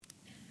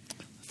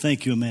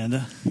Thank you,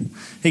 Amanda.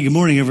 Hey, good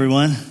morning,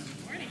 everyone.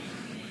 Good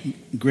morning.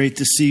 Great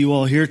to see you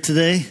all here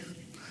today.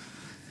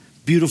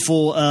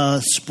 Beautiful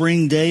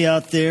spring day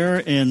out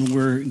there, and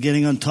we're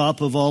getting on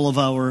top of all of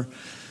our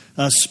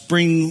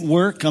spring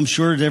work. I'm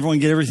sure did everyone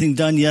get everything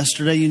done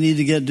yesterday you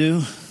needed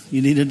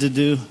to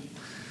do?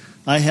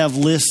 I have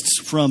lists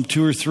from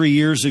 2 or 3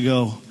 years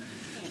ago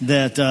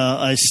that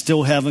I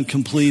still haven't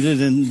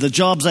completed, and the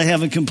jobs I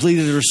haven't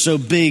completed are so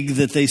big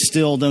that they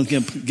still don't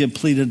get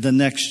completed the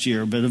next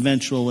year, but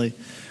eventually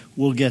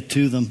we'll get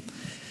to them.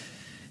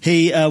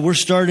 Hey, we're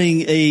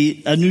starting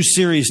a new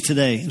series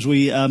today, as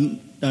we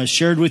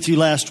shared with you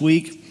last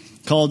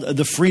week, called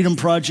The Freedom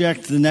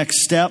Project, The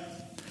Next Step.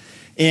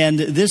 And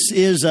this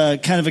is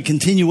kind of a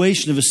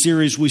continuation of a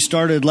series we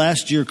started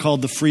last year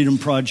called The Freedom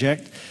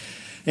Project.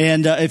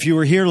 And if you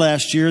were here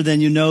last year, then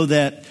you know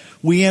that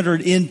we entered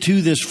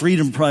into this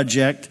Freedom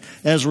Project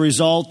as a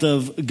result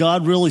of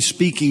God really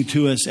speaking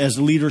to us as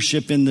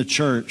leadership in the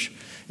church.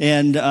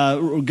 And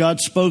God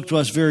spoke to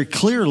us very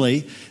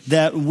clearly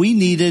that we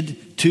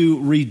needed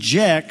to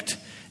reject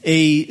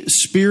a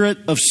spirit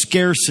of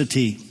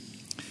scarcity,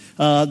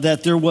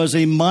 that there was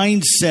a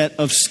mindset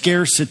of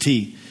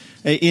scarcity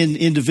in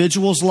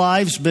individuals'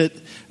 lives, but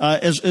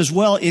as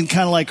well in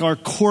kind of like our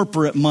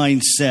corporate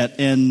mindset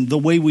and the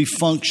way we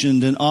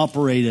functioned and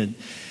operated.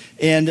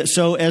 And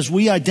so as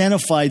we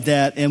identified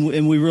that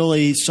and we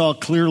really saw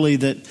clearly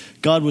that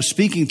God was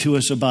speaking to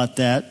us about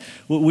that,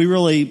 we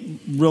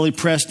really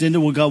pressed into,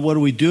 well, God, what do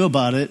we do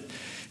about it?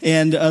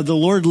 And the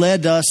Lord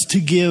led us to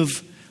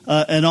give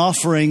an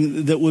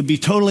offering that would be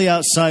totally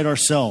outside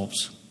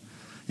ourselves.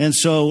 And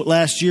so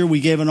last year we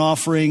gave an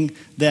offering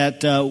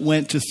that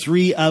went to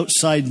 3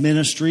 outside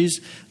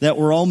ministries that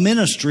were all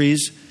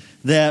ministries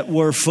that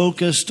were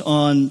focused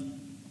on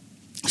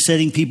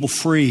setting people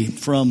free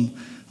from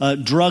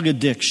drug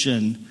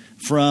addiction,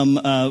 from,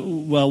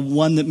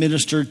 one that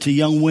ministered to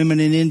young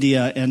women in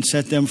India and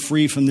set them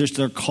free from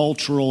their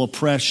cultural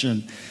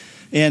oppression,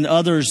 and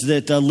others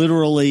that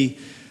literally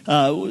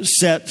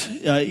set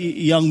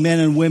young men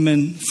and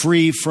women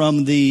free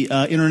from the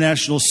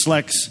international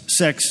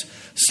sex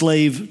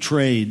slave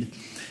trade.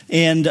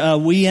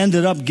 And we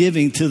ended up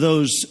giving to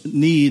those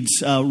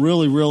needs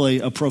really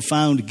a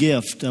profound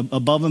gift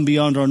above and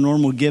beyond our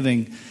normal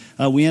giving.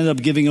 We ended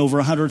up giving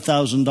over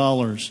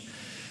 $100,000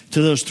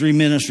 to those 3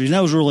 ministries. And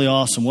that was really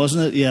awesome,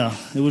 wasn't it? Yeah,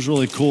 it was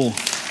really cool.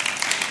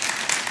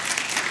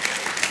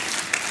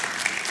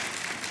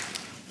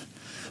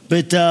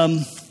 But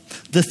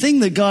the thing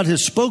that God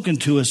has spoken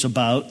to us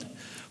about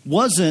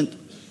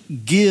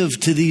wasn't give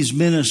to these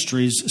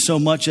ministries so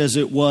much as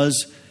it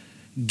was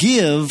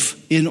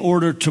give in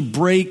order to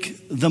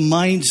break the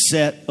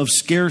mindset of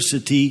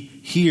scarcity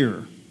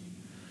here.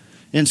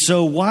 And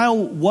so while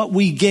what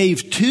we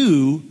gave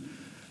to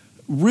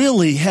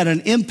really had an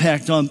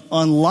impact on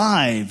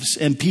lives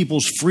and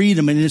people's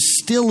freedom, and it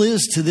still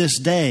is to this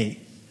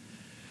day,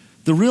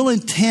 the real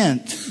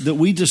intent that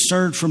we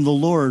discerned from the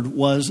Lord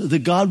was that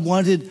God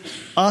wanted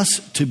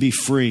us to be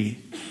free,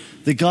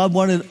 that God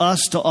wanted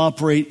us to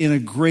operate in a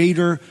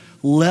greater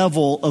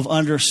level of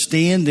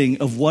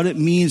understanding of what it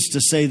means to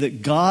say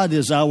that God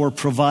is our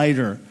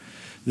provider,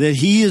 that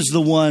He is the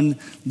one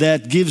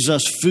that gives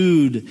us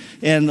food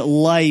and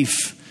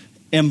life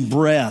and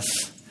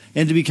breath,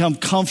 and to become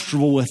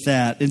comfortable with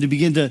that and to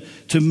begin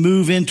to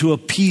move into a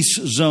peace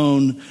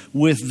zone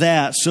with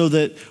that, so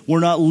that we're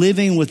not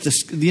living with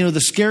the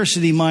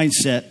scarcity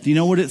mindset. Do you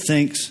know what it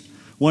thinks?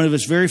 One of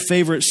its very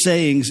favorite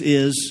sayings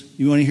is,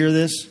 you want to hear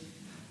this?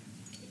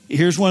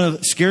 Here's one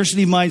of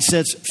scarcity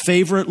mindset's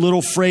favorite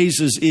little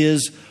phrases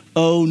is,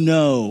 oh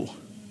no.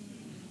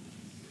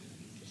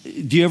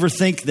 Do you ever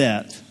think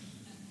that?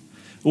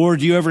 Or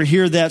do you ever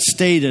hear that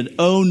stated?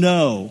 Oh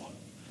no.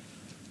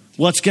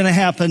 What's going to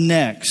happen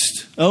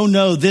next? Oh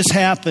no, this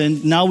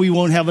happened. Now we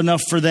won't have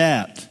enough for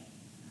that.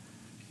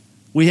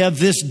 We have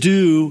this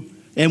due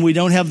and we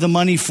don't have the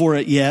money for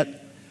it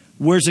yet.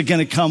 Where's it going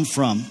to come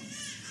from?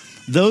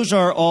 Those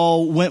are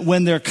all,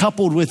 when they're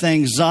coupled with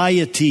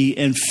anxiety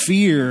and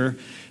fear,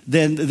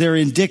 then they're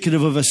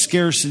indicative of a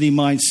scarcity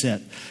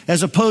mindset.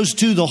 As opposed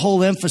to the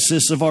whole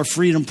emphasis of our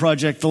Freedom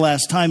Project the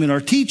last time in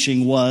our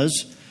teaching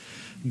was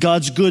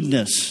God's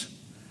goodness.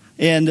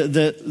 And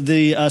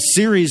the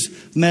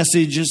series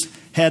messages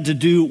had to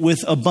do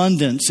with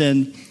abundance.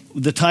 And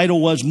the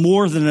title was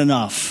More Than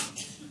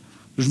Enough.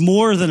 There's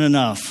more than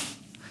enough.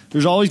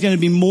 There's always going to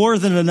be more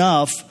than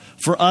enough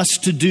for us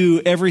to do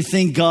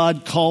everything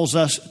God calls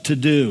us to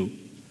do.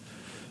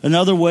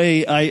 Another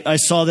way I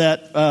saw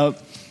that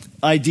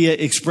idea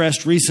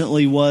expressed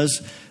recently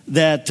was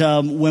that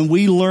when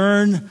we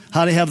learn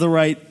how to have the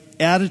right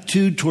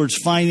attitude towards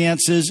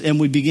finances and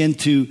we begin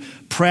to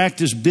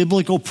practice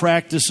biblical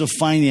practice of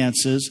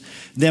finances,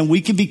 then we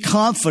can be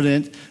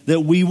confident that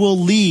we will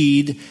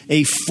lead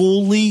a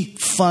fully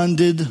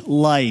funded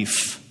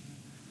life.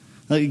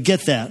 Now,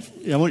 get that.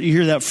 I want you to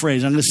hear that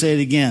phrase. I'm going to say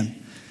it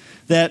again.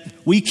 That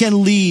we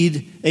can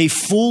lead a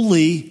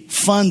fully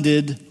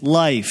funded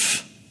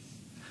life.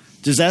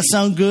 Does that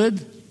sound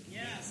good?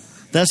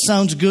 Yes. That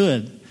sounds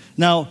good.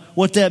 Now,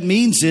 what that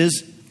means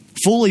is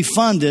fully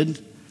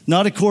funded,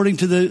 not according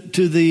to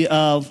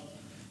the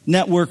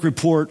network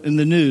report in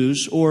the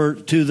news or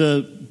to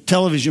the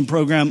television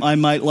program I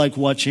might like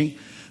watching,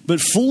 but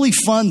fully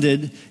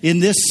funded in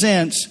this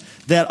sense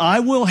that I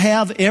will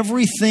have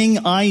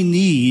everything I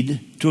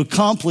need to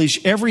accomplish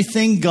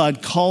everything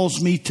God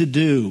calls me to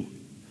do.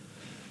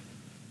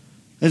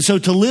 And so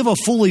to live a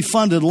fully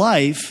funded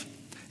life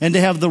and to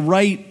have the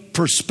right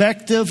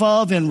perspective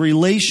of and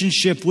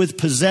relationship with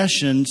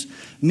possessions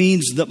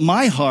means that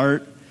my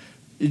heart,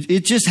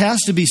 it just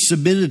has to be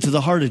submitted to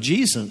the heart of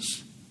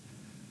Jesus.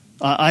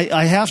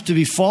 I have to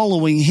be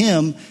following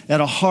him at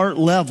a heart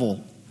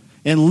level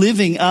and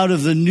living out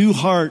of the new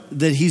heart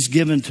that he's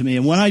given to me.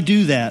 And when I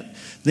do that,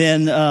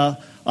 then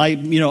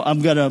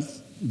I'm going to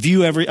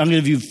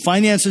view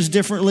finances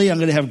differently. I'm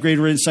going to have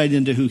greater insight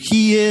into who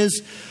he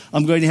is.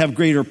 I'm going to have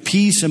greater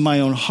peace in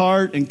my own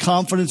heart and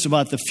confidence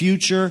about the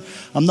future.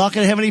 I'm not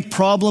going to have any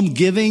problem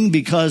giving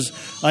because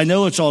I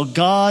know it's all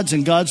God's,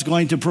 and God's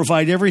going to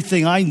provide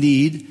everything I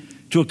need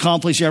to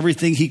accomplish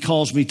everything he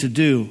calls me to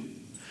do.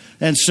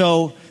 And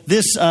so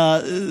this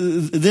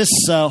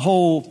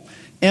whole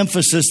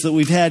emphasis that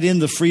we've had in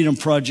the Freedom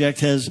Project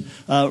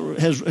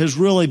has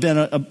really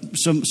been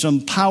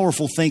some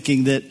powerful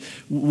thinking that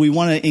we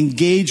want to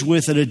engage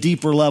with at a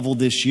deeper level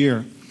this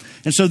year.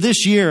 And so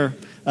this year,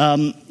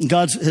 God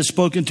has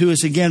spoken to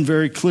us again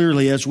very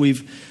clearly as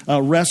we've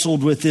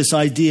wrestled with this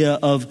idea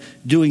of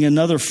doing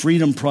another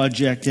Freedom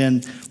Project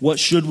and what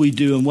should we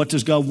do and what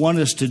does God want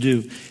us to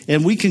do.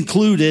 And we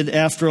concluded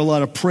after a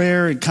lot of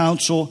prayer and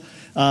counsel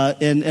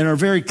and are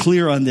very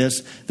clear on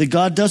this, that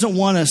God doesn't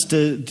want us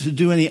to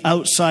do any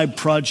outside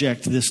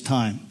project this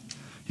time.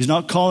 He's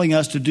not calling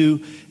us to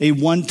do a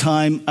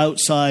one-time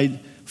outside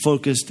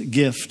focused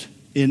gift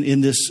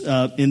in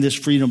this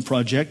Freedom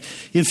Project.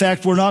 In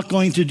fact, we're not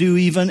going to do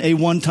even a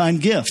one-time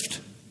gift.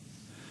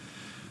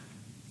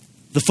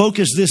 The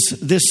focus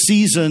this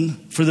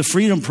season for the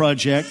Freedom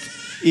Project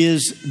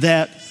is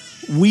that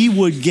we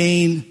would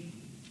gain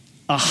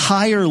a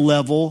higher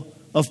level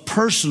of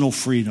personal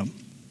freedom.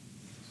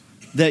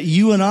 That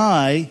you and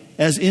I,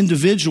 as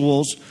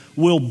individuals,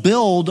 will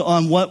build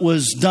on what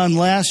was done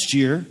last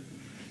year.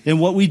 And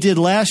what we did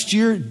last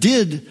year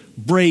did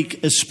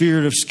break a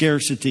spirit of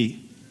scarcity.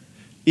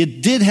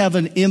 It did have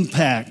an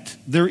impact.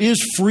 There is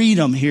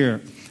freedom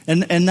here.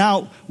 And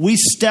now we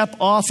step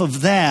off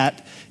of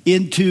that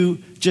into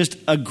just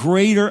a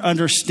greater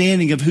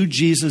understanding of who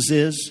Jesus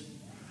is,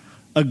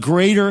 a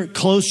greater,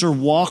 closer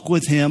walk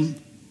with him,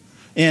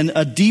 and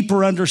a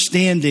deeper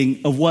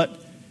understanding of what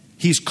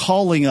he's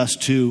calling us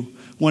to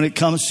when it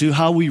comes to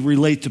how we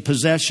relate to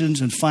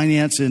possessions and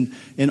finance and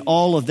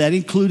all of that,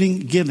 including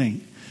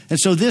giving. And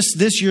so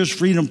this year's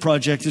Freedom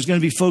Project is going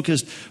to be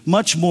focused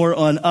much more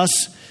on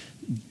us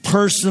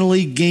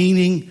personally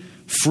gaining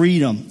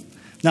freedom.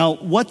 Now,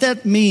 what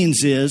that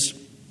means is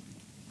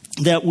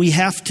that we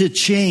have to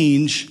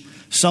change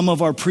some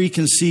of our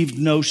preconceived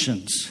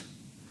notions.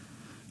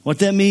 What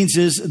that means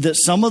is that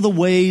some of the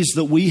ways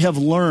that we have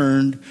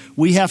learned,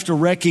 we have to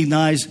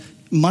recognize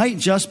might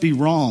just be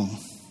wrong.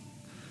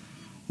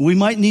 We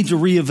might need to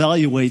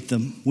reevaluate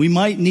them. We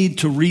might need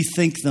to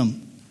rethink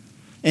them.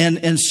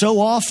 And so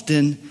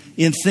often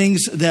in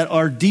things that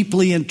are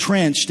deeply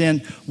entrenched,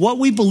 and what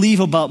we believe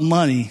about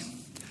money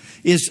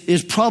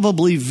is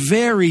probably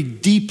very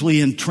deeply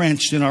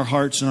entrenched in our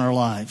hearts and our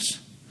lives.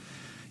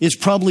 It's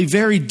probably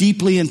very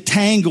deeply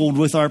entangled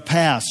with our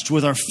past,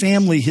 with our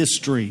family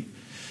history.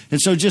 And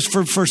so just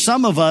for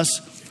some of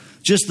us,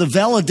 just the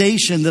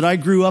validation that I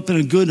grew up in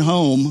a good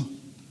home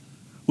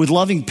with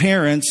loving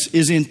parents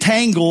is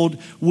entangled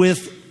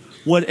with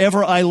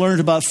whatever I learned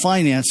about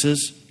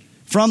finances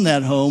from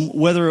that home,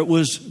 whether it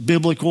was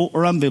biblical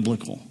or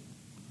unbiblical.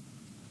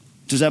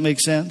 Does that make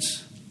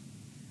sense?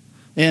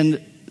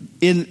 And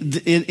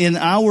in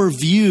our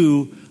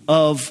view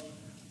of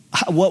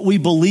what we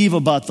believe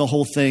about the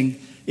whole thing,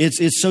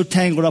 it's so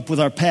tangled up with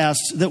our past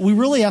that we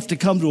really have to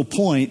come to a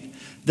point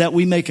that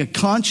we make a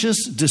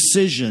conscious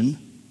decision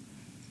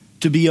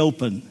to be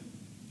open.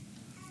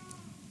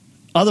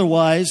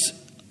 Otherwise,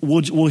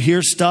 we'll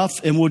hear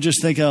stuff and we'll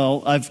just think,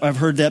 oh, I've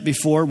heard that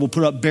before. We'll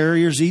put up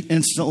barriers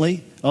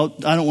instantly. Oh,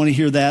 I don't want to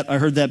hear that. I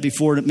heard that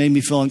before and it made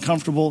me feel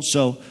uncomfortable,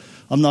 so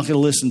I'm not going to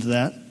listen to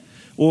that.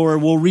 Or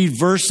we'll read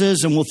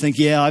verses and we'll think,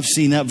 yeah, I've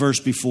seen that verse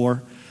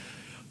before.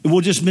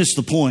 We'll just miss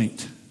the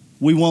point.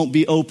 We won't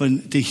be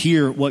open to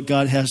hear what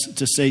God has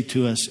to say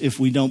to us if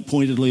we don't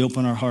pointedly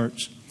open our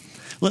hearts.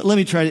 Let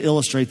me try to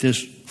illustrate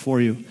this for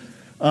you.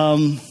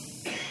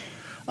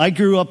 I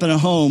grew up in a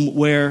home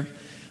where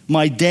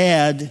my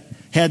dad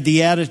had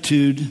the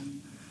attitude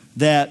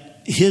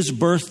that his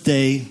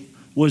birthday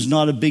was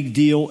not a big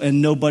deal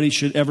and nobody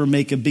should ever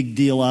make a big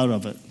deal out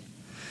of it.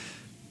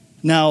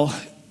 Now,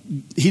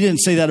 he didn't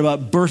say that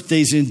about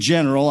birthdays in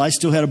general. I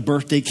still had a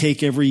birthday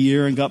cake every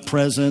year and got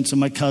presents,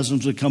 and my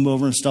cousins would come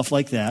over and stuff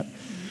like that.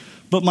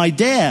 But my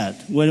dad,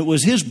 when it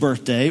was his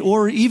birthday,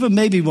 or even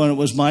maybe when it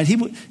was mine, there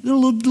was a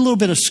little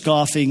bit of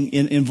scoffing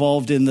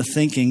involved in the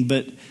thinking,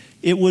 but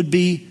it would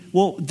be,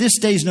 well, this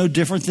day's no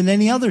different than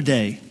any other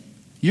day.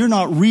 you're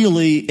not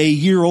really a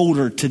year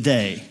older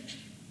today.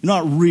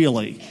 Not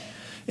really.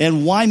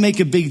 And why make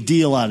a big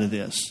deal out of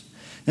this?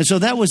 And so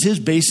that was his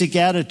basic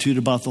attitude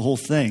about the whole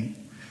thing.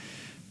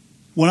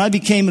 When I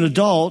became an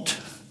adult,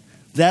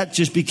 that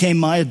just became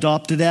my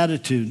adopted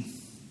attitude.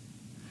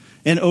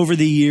 And over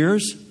the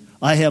years,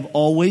 I have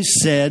always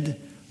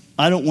said,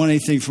 I don't want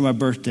anything for my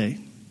birthday.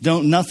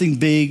 Nothing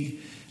big.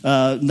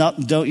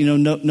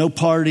 No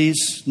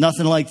parties,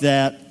 nothing like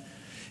that.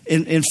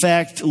 In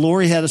fact,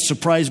 Lori had a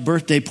surprise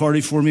birthday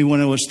party for me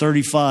when I was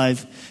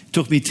 35. It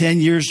took me 10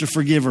 years to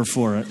forgive her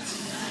for it.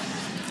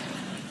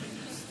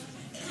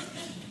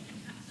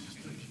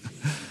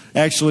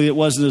 Actually, it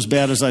wasn't as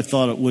bad as I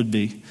thought it would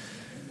be.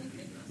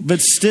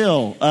 But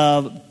still,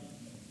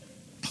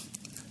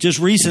 just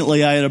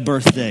recently I had a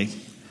birthday.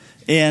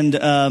 And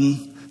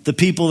the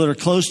people that are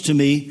close to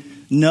me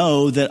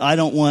know that I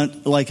don't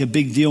want like a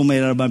big deal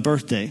made out of my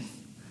birthday.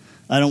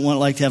 I don't want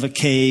like to have a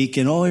cake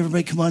and,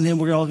 everybody come on in,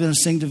 we're all going to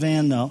sing to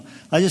Van. No,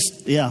 I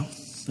just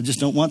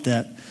don't want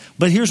that.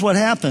 But here's what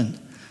happened.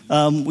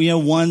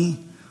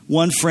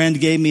 One friend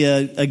gave me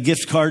a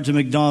gift card to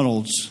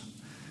McDonald's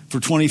for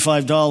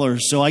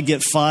 $25. So I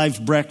get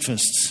 5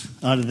 breakfasts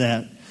out of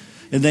that.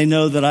 And they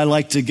know that I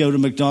like to go to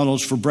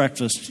McDonald's for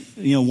breakfast,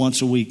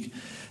 once a week.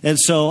 And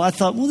so I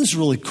thought, well, this is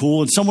really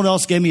cool. And someone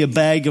else gave me a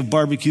bag of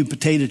barbecue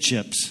potato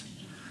chips.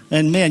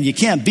 And man, you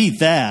can't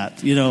beat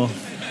that,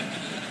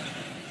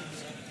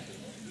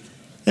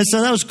 And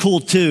so that was cool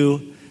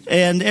too.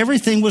 And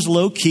everything was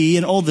low key.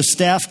 And the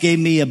staff gave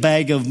me a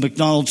bag of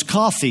McDonald's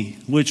coffee,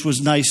 which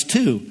was nice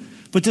too.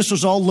 But this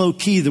was all low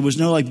key. There was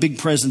no like big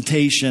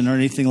presentation or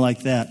anything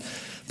like that.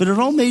 But it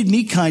all made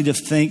me kind of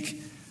think,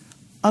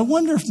 I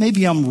wonder if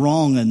maybe I'm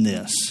wrong in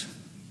this.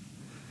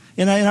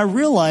 And I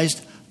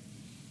realized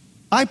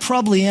I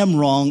probably am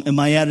wrong in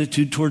my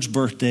attitude towards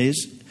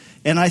birthdays.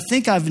 And I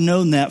think I've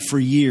known that for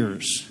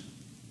years,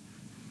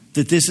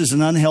 that this is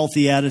an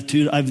unhealthy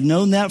attitude. I've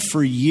known that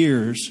for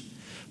years,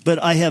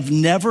 but I have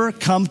never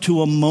come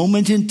to a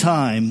moment in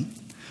time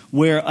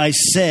where I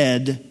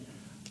said,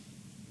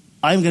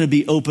 I'm going to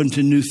be open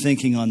to new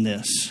thinking on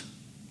this.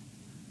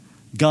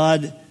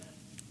 God,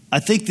 I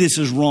think this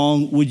is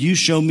wrong. Would you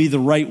show me the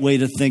right way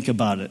to think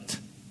about it?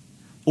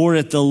 Or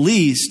at the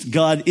least,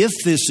 God, if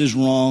this is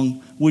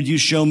wrong, would you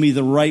show me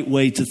the right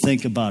way to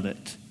think about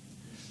it?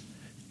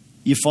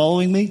 You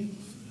following me?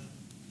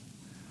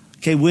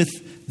 Okay,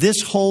 with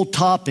this whole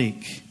topic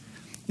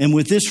and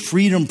with this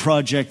freedom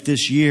project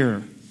this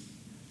year,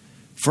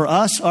 for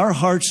us, our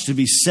hearts to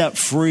be set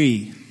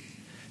free,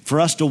 for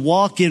us to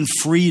walk in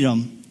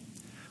freedom,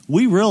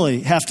 we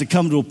really have to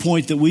come to a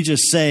point that we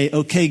just say,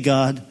 okay,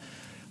 God,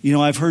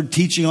 I've heard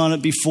teaching on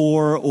it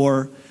before,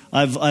 or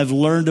I've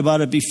learned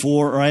about it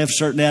before, or I have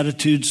certain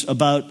attitudes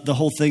about the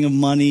whole thing of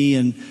money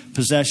and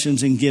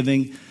possessions and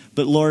giving.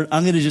 But Lord,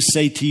 I'm going to just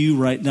say to you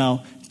right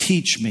now,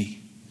 teach me,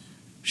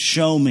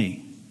 show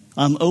me.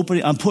 I'm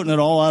putting it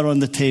all out on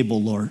the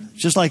table, Lord.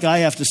 Just like I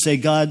have to say,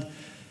 God,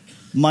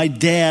 my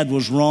dad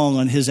was wrong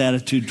on his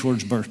attitude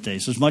towards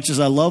birthdays. As much as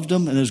I loved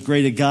him and as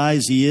great a guy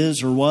as he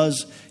is or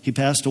was, he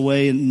passed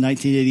away in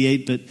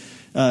 1988, but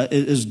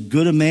as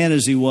good a man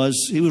as he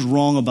was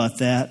wrong about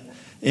that.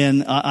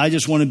 And I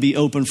just want to be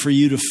open for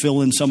you to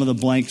fill in some of the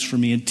blanks for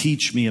me and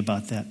teach me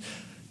about that.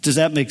 Does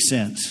that make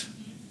sense?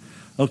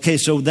 Okay,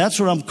 so that's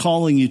what I'm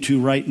calling you to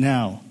right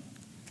now.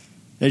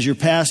 As your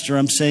pastor,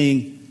 I'm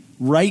saying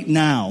right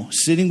now,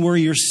 sitting where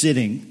you're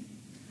sitting,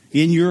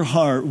 in your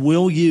heart,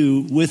 will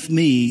you, with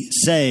me,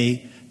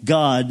 say,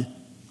 God,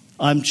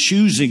 I'm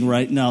choosing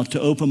right now to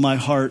open my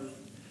heart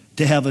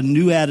to have a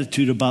new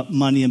attitude about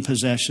money and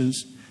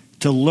possessions,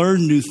 to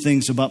learn new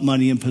things about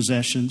money and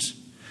possessions,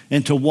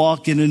 and to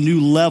walk in a new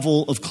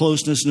level of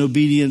closeness and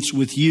obedience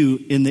with you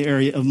in the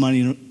area of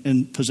money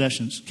and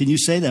possessions. Can you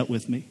say that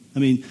with me? I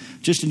mean,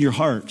 just in your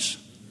hearts.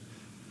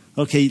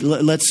 Okay,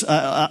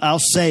 I'll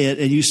say it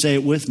and you say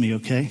it with me,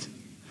 okay?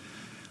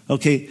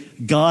 Okay,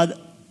 God,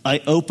 I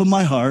open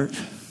my heart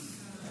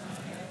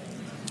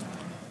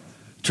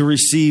to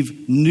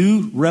receive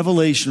new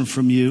revelation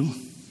from you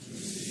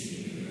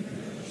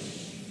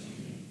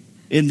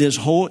in this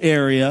whole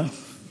area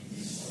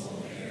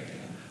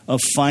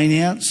of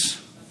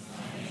finance,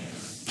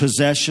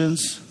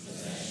 possessions,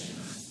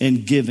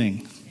 and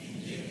giving.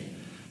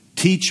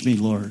 Teach me,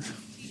 Lord.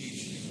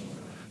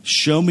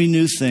 Show me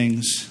new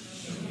things,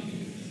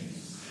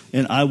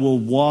 and I will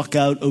walk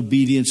out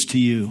obedience to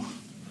you.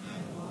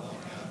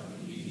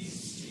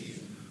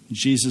 In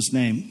Jesus'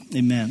 name,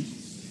 amen.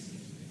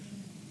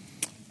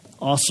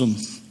 Awesome.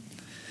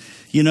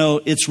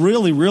 It's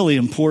really, really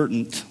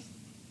important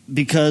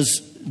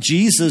because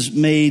Jesus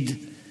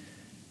made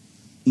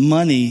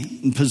money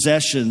and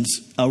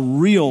possessions a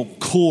real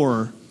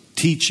core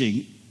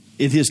teaching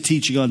in his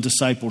teaching on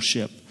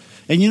discipleship.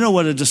 And you know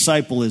what a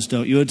disciple is,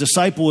 don't you? A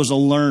disciple is a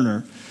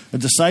learner. A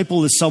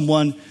disciple is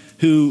someone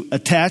who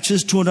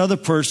attaches to another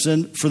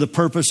person for the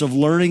purpose of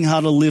learning how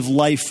to live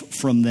life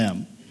from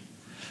them.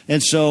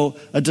 And so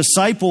a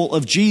disciple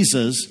of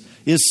Jesus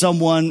is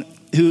someone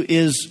who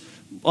is,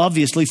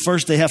 obviously,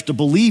 first they have to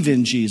believe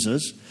in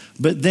Jesus,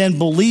 But then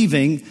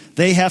believing,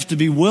 they have to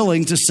be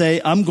willing to say,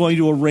 I'm going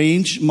to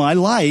arrange my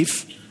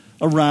life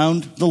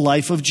around the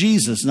life of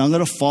Jesus. And I'm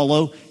going to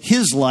follow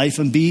his life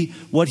and be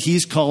what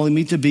he's calling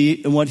me to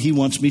be and what he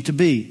wants me to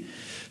be.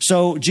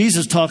 So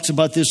Jesus talks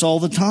about this all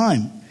the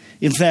time.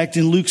 In fact,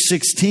 in Luke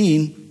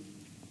 16,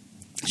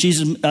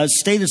 Jesus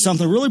stated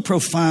something really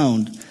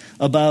profound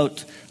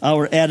about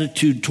our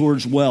attitude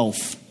towards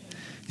wealth.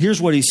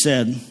 Here's what he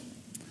said.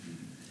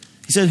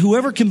 He said,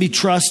 whoever can be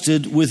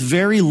trusted with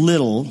very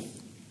little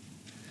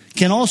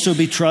can also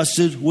be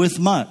trusted with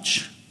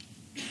much.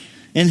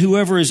 And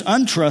whoever is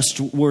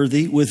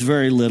untrustworthy with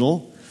very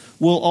little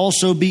will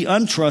also be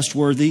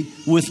untrustworthy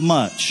with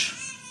much.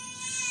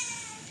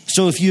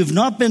 So if you have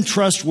not been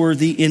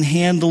trustworthy in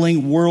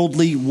handling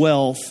worldly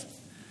wealth,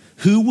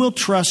 who will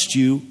trust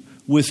you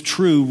with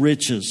true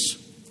riches?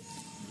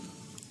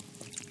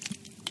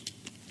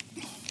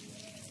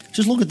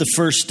 Just look at the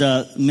first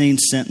main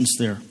sentence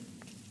there.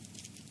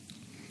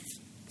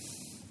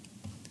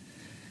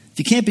 If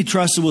you can't be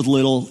trusted with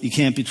little, you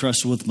can't be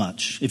trusted with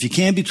much. If you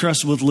can't be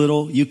trusted with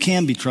little, you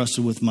can be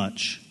trusted with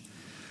much.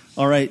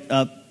 All right,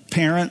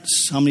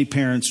 parents, how many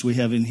parents we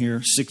have in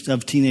here? 6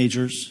 of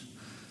teenagers.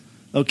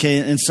 Okay,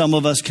 and some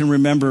of us can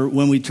remember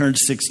when we turned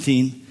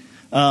 16.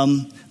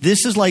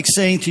 This is like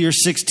saying to your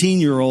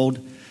 16-year-old,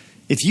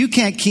 if you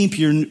can't keep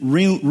your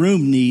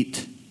room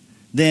neat,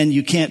 then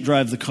you can't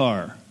drive the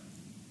car.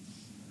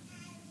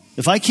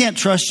 If I can't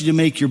trust you to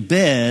make your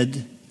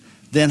bed,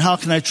 then how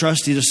can I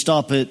trust you to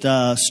stop at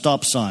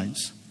stop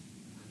signs?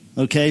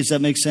 Okay, does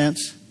that make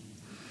sense?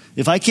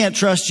 If I can't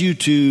trust you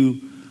to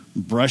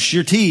brush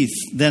your teeth,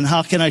 then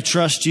how can I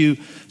trust you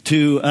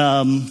to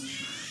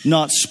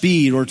not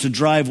speed or to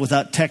drive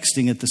without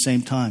texting at the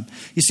same time?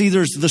 You see,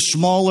 there's the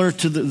smaller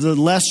to the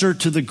lesser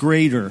to the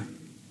greater.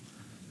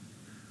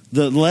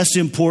 The less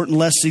important,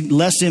 less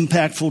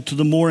impactful to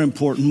the more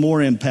important, more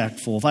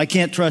impactful. If I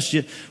can't trust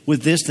you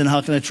with this, then how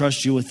can I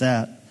trust you with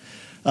that?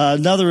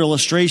 Another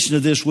illustration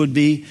of this would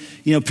be,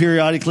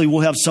 periodically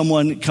we'll have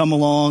someone come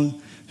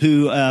along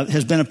who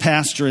has been a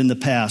pastor in the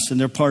past,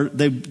 and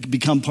they've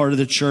become part of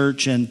the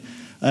church, and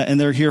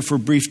they're here for a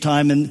brief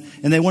time, and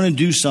they want to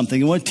do something.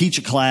 They want to teach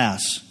a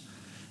class,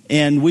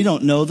 and we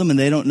don't know them, and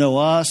they don't know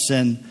us,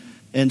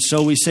 and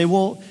so we say,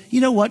 well,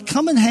 you know what?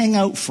 Come and hang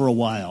out for a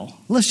while.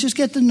 Let's just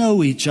get to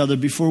know each other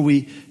before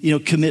we,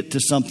 commit to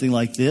something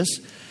like this.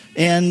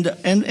 And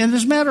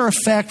as a matter of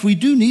fact, we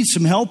do need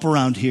some help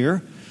around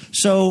here.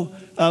 So,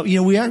 we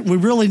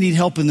really need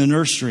help in the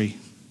nursery,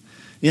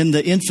 in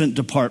the infant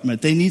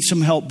department. They need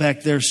some help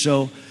back there.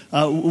 So,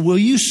 will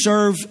you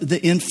serve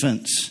the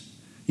infants,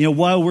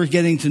 while we're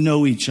getting to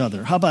know each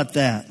other? How about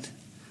that?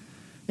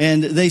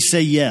 And they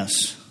say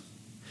yes.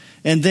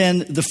 And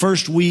then the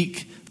first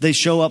week, they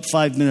show up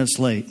 5 minutes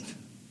late.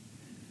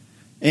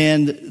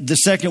 And the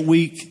second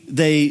week,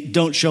 they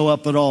don't show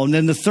up at all. And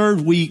then the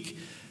third week,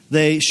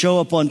 they show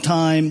up on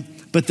time,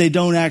 but they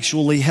don't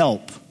actually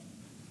help.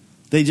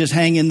 They just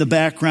hang in the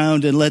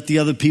background and let the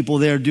other people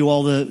there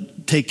do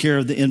take care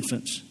of the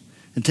infants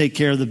and take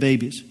care of the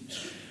babies.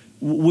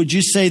 Would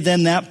you say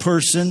then that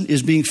person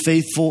is being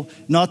faithful?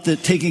 Not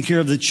that taking care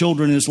of the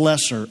children is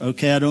lesser,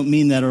 okay? I don't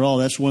mean that at all.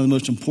 That's one of the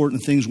most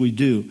important things we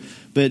do.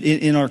 But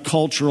in our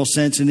cultural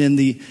sense and in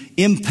the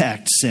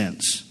impact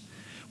sense,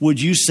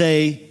 would you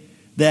say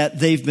that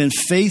they've been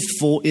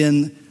faithful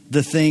in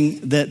the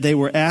thing that they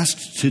were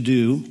asked to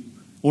do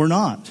or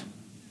not?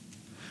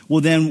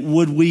 Well, then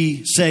would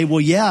we say,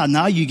 well, yeah,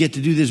 now you get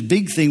to do this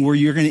big thing where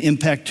you're going to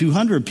impact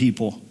 200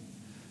 people?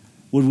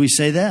 Would we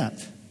say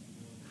that?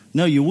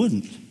 No, you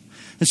wouldn't.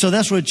 And so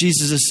that's what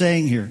Jesus is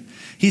saying here.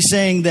 He's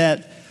saying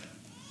that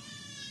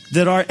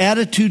our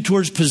attitude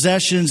towards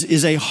possessions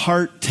is a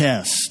heart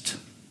test.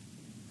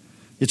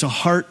 It's a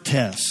heart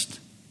test.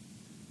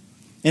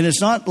 And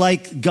it's not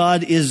like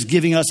God is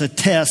giving us a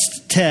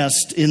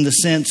test in the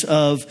sense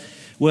of,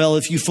 well,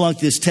 if you flunk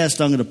this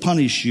test, I'm going to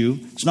punish you.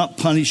 It's not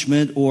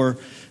punishment or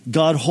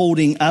God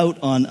holding out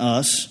on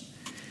us.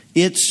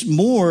 It's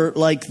more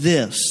like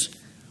this,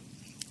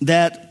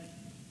 that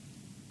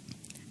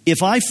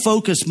if I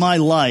focus my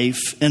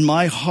life and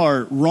my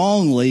heart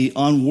wrongly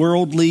on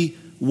worldly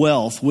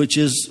wealth, which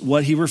is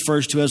what he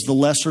refers to as the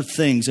lesser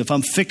things, if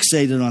I'm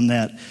fixated on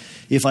that,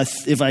 if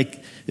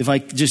I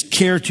just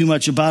care too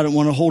much about it,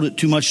 want to hold it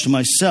too much to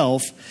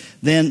myself,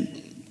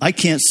 then I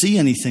can't see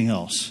anything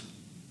else.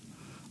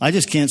 I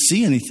just can't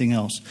see anything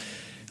else.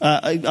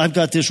 I've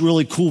got this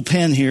really cool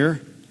pen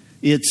here.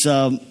 It's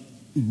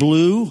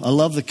blue. I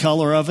love the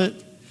color of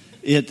it.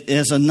 It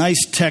has a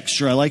nice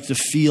texture. I like to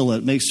feel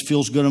it. It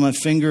feels good on my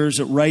fingers.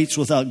 It writes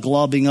without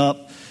globbing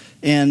up.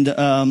 And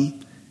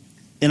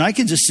I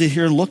can just sit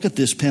here and look at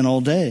this pen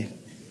all day.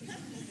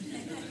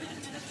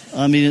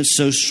 I mean, it's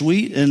so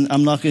sweet, and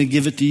I'm not going to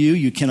give it to you.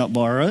 You cannot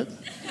borrow it.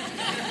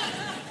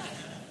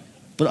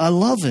 But I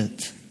love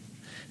it.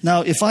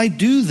 Now, if I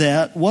do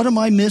that, what am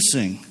I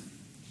missing?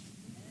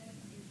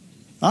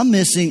 I'm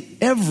missing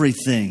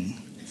everything.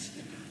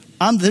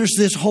 There's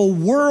this whole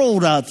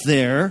world out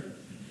there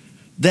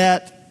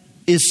that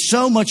is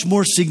so much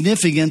more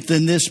significant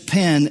than this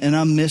pen, and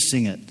I'm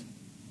missing it.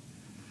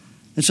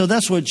 And so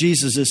that's what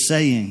Jesus is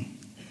saying.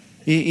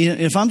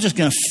 If I'm just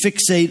going to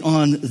fixate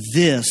on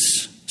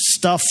this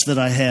stuff that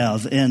I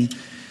have, and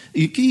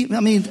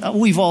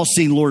we've all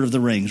seen Lord of the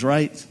Rings,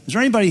 right? Is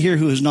there anybody here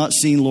who has not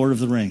seen Lord of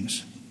the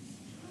Rings?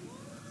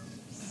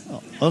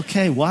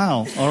 Okay,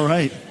 wow. All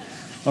right.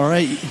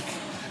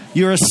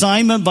 Your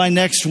assignment by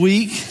next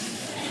week.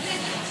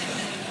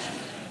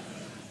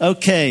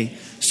 Okay,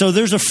 so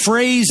there's a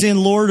phrase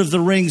in Lord of the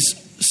Rings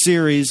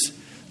series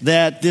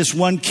that this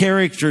one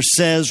character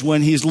says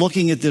when he's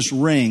looking at this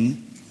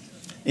ring,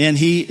 and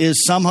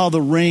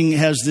the ring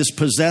has this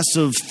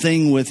possessive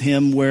thing with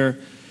him where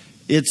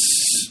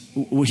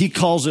he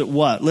calls it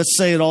what? Let's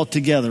say it all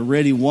together.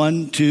 Ready?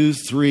 1, 2,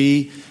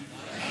 3.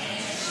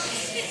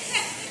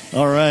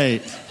 All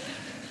right.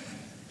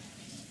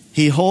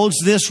 He holds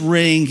this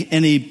ring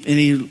and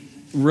he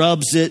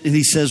rubs it and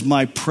he says,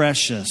 my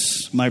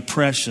precious, my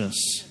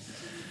precious.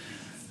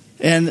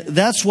 And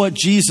that's what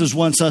Jesus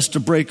wants us to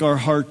break our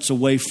hearts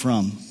away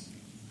from.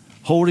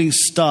 Holding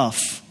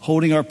stuff,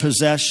 holding our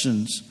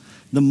possessions,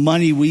 the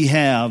money we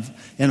have,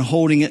 and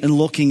holding it and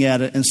looking at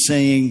it and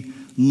saying,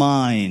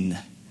 mine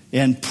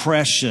and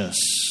precious.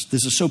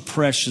 This is so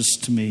precious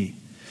to me.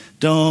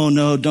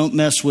 Don't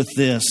mess with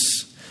this.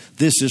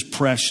 This is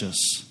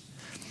precious.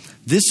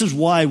 This is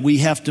why we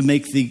have to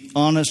make the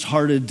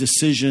honest-hearted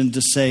decision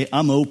to say,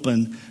 I'm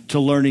open to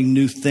learning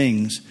new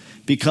things.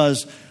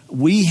 Because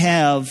we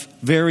have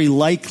very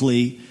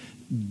likely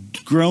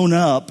grown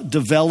up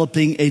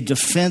developing a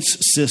defense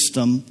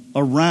system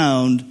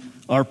around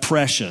our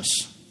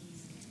precious.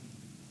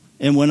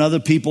 And when other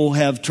people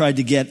have tried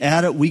to get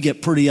at it, we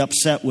get pretty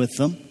upset with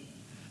them.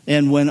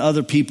 And when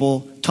other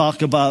people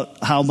talk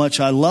about how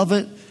much I love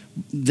it,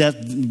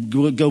 that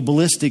go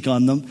ballistic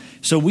on them.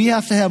 So we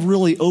have to have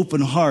really open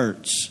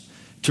hearts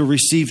to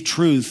receive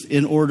truth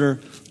in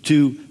order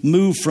to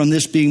move from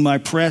this being my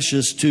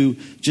precious to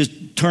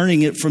just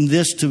turning it from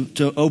this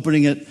to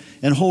opening it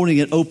and holding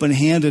it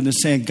open-handed and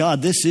saying,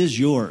 God, this is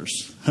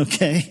yours,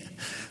 okay?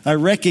 I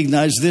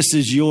recognize this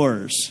is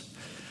yours.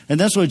 And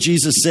that's what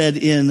Jesus said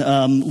in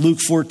Luke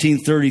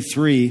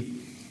 14:33.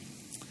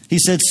 He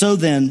said, so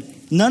then,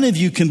 none of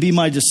you can be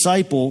my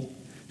disciple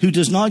who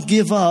does not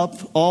give up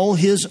all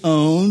his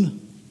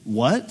own,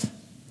 what?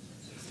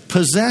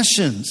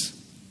 Possessions.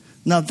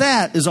 Now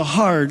that is a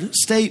hard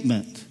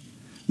statement.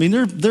 I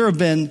mean, there have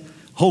been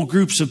whole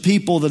groups of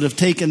people that have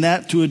taken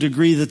that to a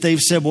degree that they've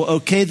said, well,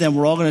 okay, then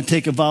we're all going to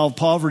take a vow of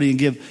poverty and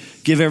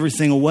give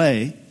everything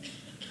away.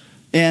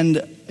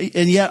 And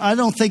yet I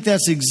don't think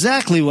that's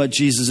exactly what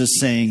Jesus is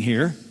saying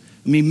here.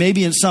 I mean,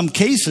 maybe in some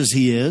cases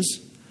he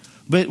is.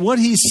 But what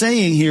he's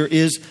saying here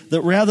is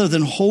that rather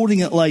than holding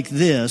it like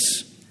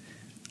this,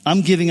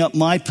 I'm giving up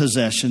my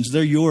possessions.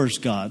 They're yours,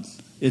 God.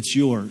 It's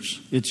yours.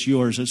 It's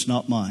yours. It's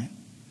not mine.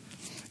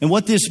 And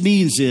what this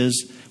means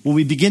is when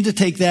we begin to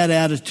take that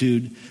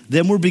attitude,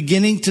 then we're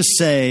beginning to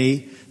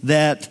say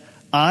that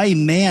I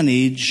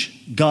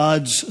manage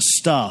God's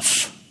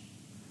stuff.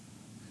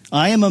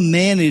 I am a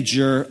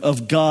manager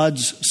of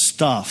God's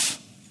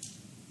stuff.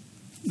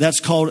 That's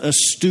called a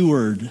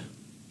steward.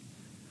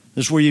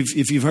 That's where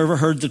if you've ever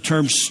heard the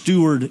term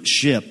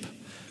stewardship,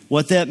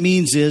 what that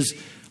means is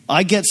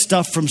I get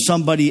stuff from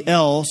somebody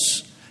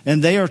else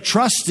and they are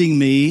trusting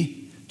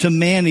me to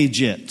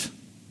manage it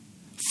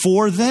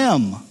for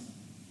them.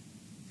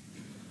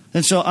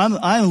 And so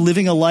I'm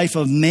living a life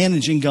of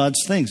managing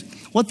God's things.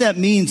 What that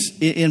means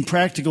in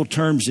practical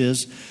terms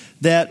is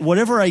that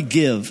whatever I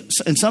give,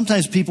 and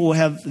sometimes people will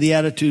have the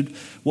attitude,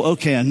 well,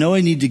 okay, I know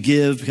I need to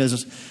give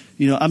because,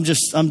 I'm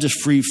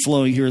just free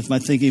flowing here with my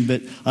thinking,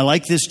 but I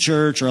like this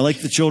church or I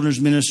like the children's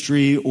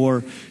ministry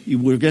or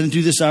we're going to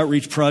do this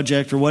outreach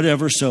project or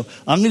whatever. So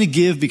I'm going to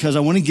give because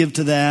I want to give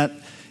to that.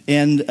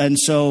 And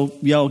so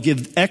I'll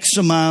give X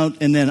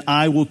amount and then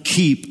I will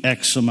keep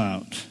X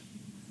amount.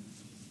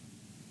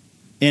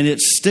 And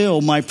it's still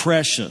my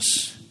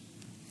precious.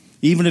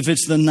 Even if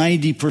it's the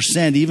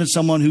 90%, even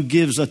someone who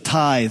gives a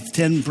tithe,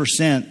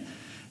 10%,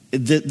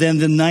 then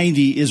the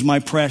 90 is my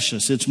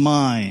precious. It's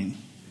mine.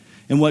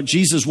 And what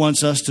Jesus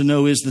wants us to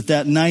know is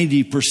that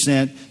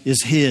 90%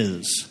 is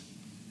his.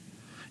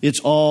 It's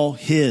all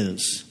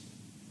his.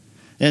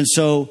 And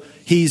so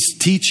he's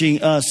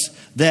teaching us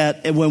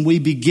that when we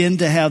begin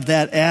to have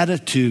that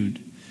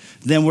attitude,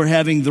 then we're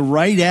having the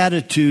right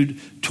attitude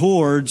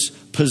towards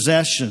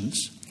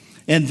possessions.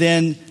 And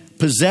then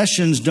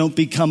possessions don't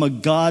become a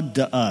god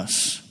to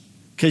us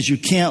because you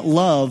can't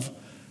love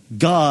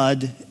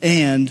God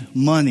and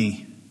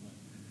money.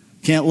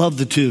 Can't love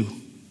the two.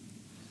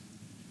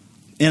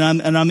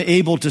 And I'm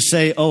able to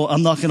say, oh,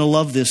 I'm not going to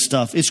love this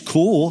stuff. It's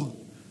cool.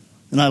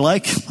 And I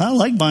like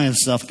buying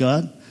stuff,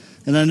 God.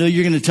 And I know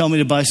you're going to tell me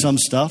to buy some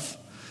stuff.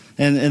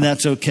 And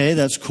that's okay.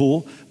 That's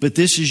cool. But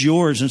this is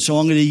yours. And so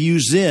I'm going to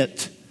use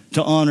it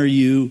to honor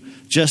you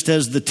just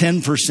as the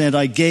 10%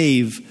 I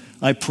gave,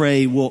 I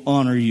pray, will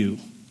honor you.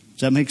 Does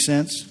that make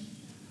sense?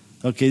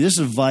 Okay, this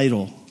is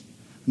vital.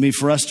 I mean,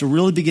 for us to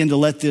really begin to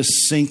let this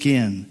sink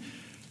in.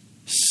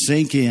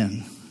 Sink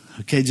in.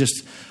 Okay,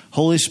 just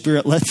Holy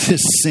Spirit, let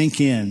this sink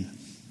in.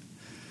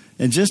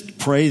 And just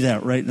pray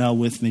that right now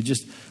with me.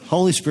 Just,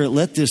 Holy Spirit,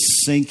 let this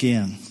sink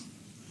in.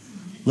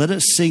 Let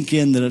it sink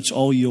in that it's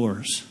all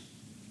yours.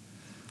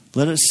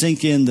 Let it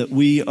sink in that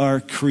we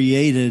are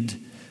created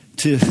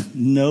to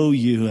know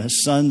you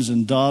as sons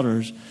and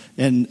daughters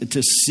and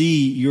to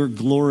see your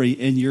glory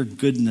and your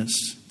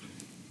goodness,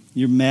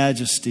 your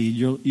majesty,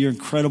 your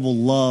incredible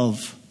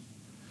love,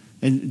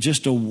 and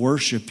just to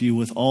worship you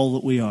with all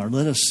that we are.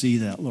 Let us see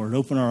that, Lord.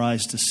 Open our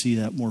eyes to see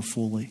that more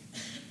fully.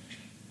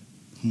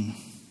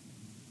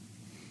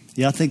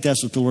 Yeah, I think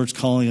that's what the Lord's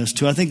calling us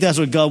to. I think that's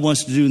what God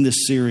wants to do in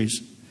this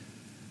series.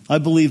 I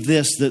believe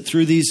this, that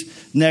through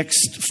these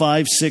next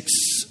 5,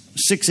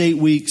 6, 8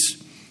 weeks,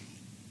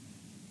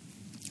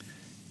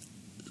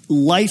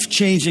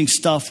 life-changing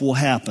stuff will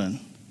happen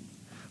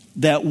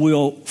that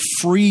will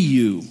free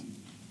you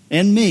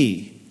and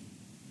me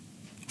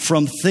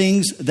from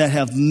things that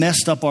have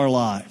messed up our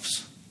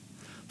lives.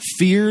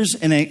 Fears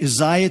and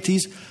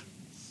anxieties.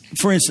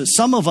 For instance,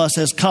 some of us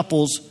as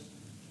couples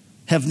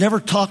have never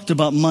talked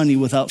about money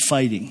without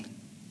fighting.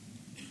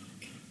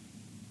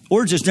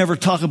 Or just never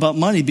talk about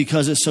money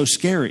because it's so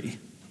scary.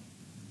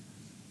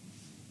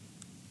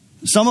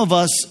 Some of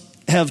us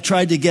have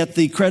tried to get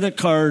the credit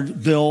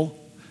card bill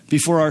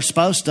before our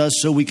spouse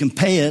does so we can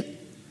pay it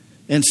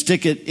and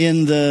stick it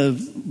in the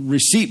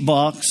receipt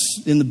box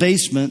in the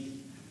basement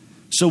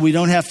so we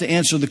don't have to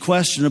answer the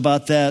question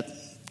about that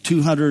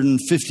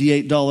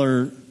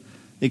 $258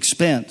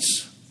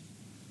 expense.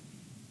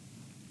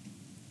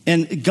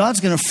 And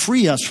God's going to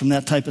free us from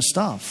that type of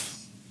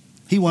stuff.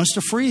 He wants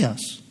to free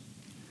us.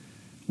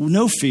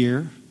 No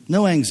fear,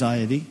 no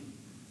anxiety,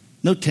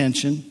 no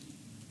tension.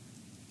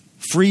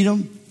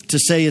 Freedom to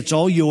say it's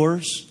all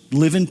yours.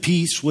 Live in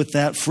peace with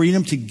that.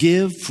 Freedom to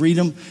give,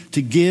 freedom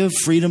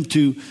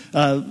to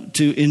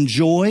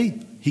enjoy.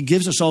 He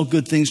gives us all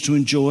good things to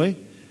enjoy.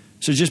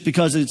 So just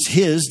because it's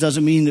His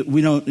doesn't mean that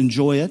we don't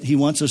enjoy it. He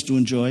wants us to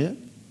enjoy it.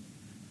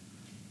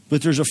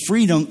 But there's a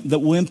freedom that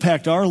will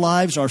impact our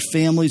lives, our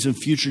families, and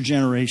future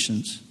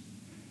generations.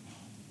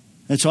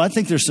 And so I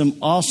think there's some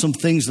awesome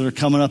things that are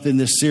coming up in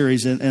this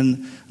series,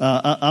 and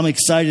I'm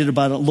excited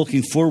about it,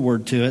 looking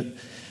forward to it.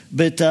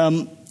 But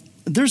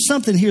there's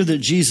something here that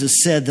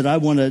Jesus said that I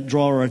want to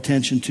draw our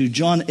attention to.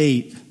 John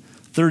 8,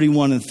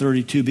 31 and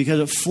 32, because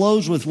it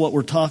flows with what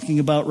we're talking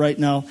about right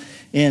now,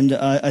 and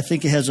I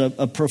think it has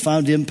a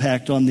profound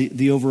impact on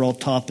the overall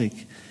topic.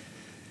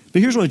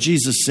 But here's what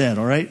Jesus said,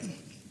 all right?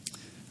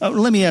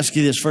 Let me ask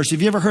you this first.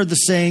 Have you ever heard the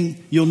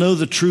saying, you'll know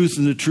the truth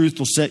and the truth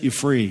will set you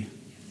free?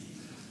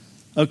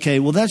 Okay,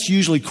 well, that's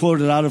usually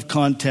quoted out of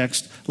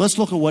context. Let's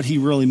look at what he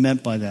really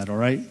meant by that, all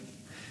right?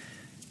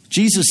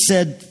 Jesus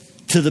said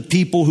to the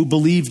people who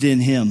believed in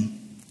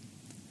him,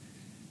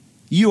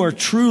 you are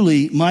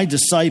truly my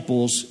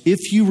disciples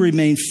if you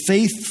remain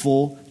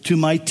faithful to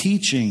my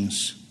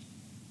teachings.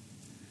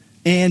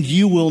 And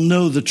you will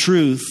know the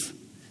truth,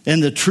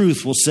 and the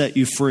truth will set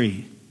you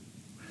free.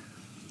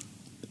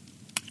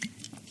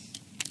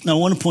 Now, I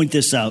want to point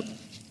this out.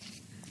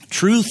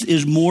 Truth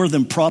is more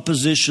than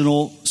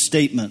propositional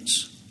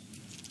statements.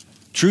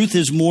 Truth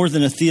is more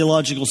than a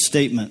theological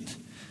statement.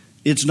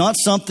 It's not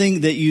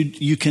something that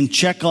you can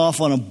check off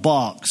on a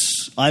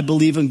box. I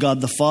believe in God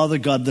the Father,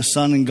 God the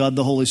Son, and God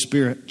the Holy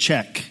Spirit.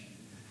 Check.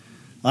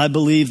 I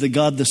believe that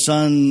God the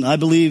Son. I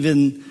believe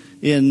in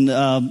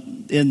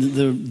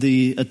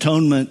the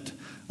atonement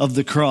of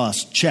the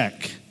cross.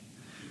 Check.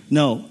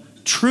 No.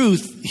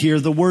 Truth here,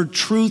 the word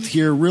truth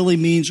here really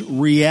means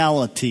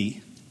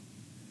reality.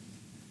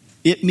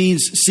 It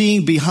means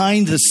seeing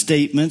behind the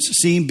statements,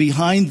 seeing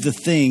behind the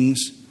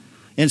things,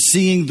 and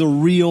seeing the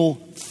real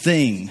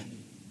thing.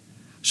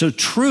 So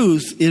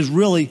truth is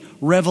really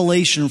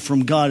revelation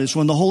from God. It's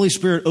when the Holy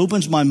Spirit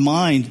opens my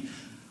mind.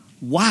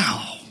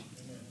 Wow.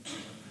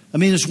 I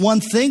mean, it's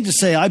one thing to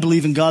say, I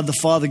believe in God the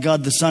Father,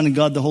 God the Son, and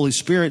God the Holy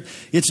Spirit.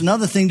 It's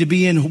another thing to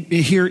be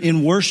here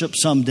in worship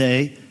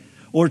someday,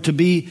 or to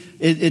be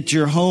at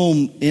your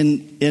home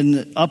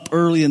in up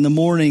early in the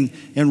morning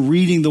and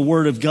reading the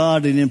Word of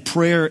God and in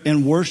prayer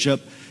and worship,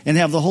 and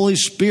have the Holy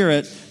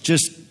Spirit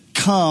just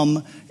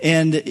come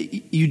and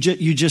you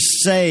just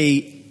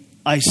say,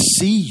 I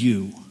see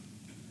you.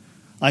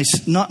 I'm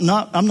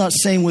not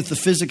saying with the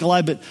physical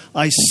eye, but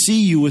I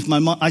see you with my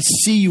mind. I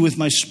see you with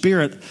my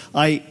spirit.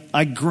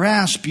 I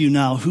grasp you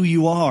now, who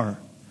you are.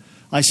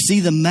 I see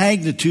the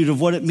magnitude of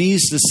what it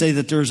means to say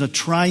that there's a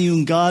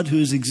triune God who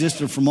has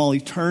existed from all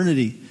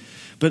eternity.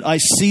 But I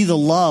see the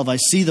love, I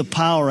see the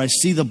power, I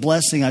see the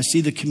blessing, I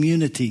see the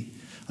community.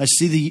 I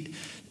see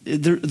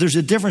there's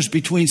a difference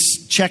between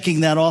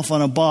checking that off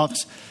on a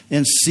box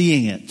and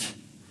seeing it.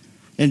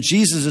 And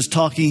Jesus is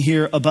talking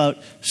here about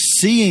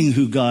seeing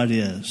who God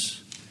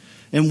is.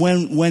 And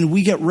when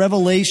we get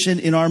revelation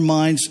in our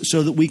minds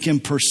so that we can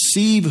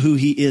perceive who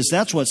He is,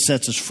 that's what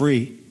sets us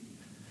free.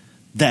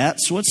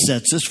 That's what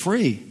sets us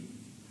free.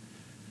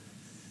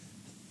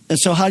 And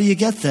so how do you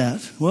get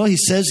that? Well, He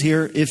says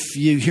here, if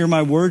you hear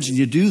my words and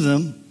you do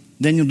them,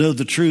 then you'll know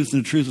the truth,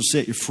 and the truth will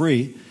set you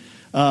free.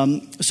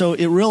 So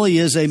it really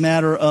is a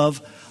matter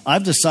of,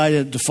 I've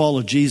decided to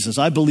follow Jesus.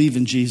 I believe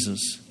in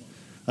Jesus.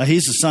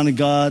 He's the Son of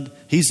God.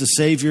 He's the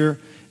Savior.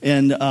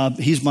 And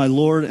He's my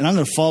Lord. And I'm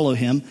going to follow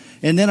Him.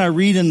 And then I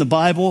read in the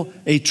Bible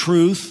a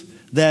truth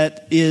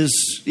that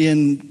is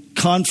in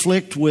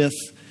conflict with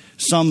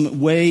some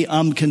way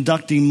I'm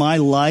conducting my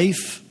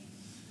life.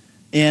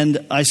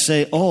 And I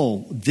say,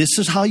 oh, this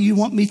is how you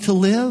want me to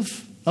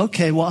live?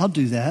 Okay, well, I'll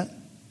do that.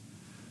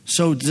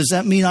 So does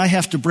that mean I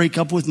have to break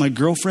up with my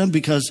girlfriend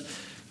because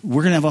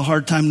we're going to have a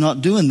hard time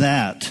not doing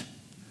that?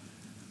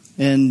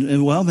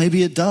 And well,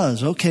 maybe it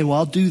does. Okay, well,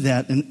 I'll do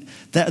that. And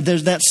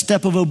there's that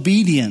step of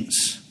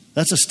obedience.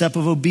 That's a step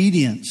of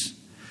obedience.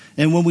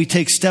 And when we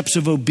take steps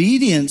of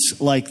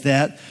obedience like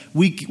that,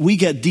 we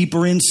get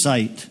deeper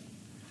insight.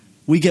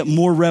 We get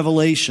more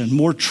revelation,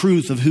 more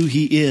truth of who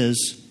He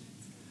is,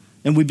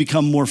 and we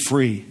become more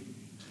free.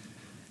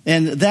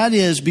 And that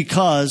is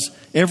because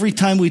every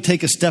time we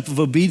take a step of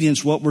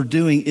obedience, what we're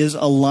doing is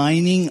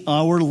aligning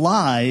our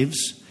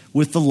lives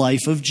with the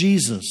life of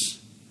Jesus.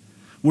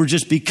 We're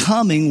just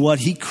becoming what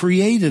He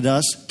created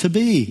us to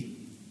be.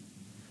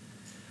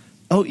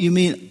 Oh, you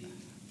mean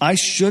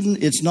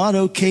it's not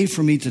okay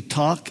for me to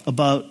talk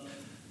about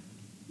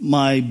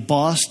my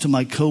boss to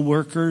my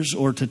coworkers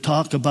or to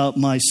talk about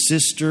my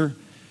sister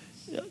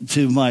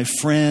to my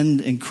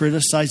friend and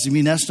criticize? You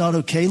mean that's not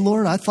okay,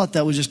 Lord? I thought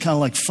that was just kind of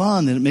like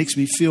fun and it makes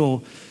me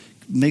feel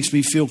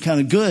kind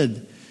of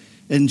good.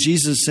 And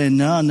Jesus is saying,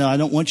 no, I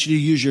don't want you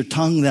to use your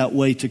tongue that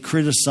way to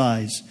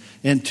criticize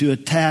and to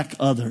attack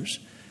others.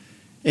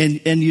 And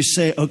you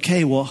say,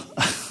 okay, well,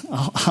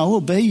 I'll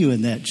obey you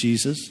in that,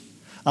 Jesus.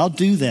 I'll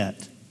do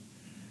that.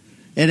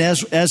 And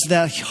as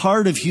that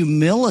heart of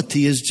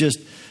humility is just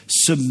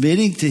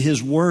submitting to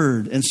His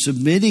word and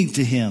submitting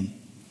to Him,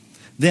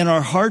 then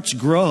our hearts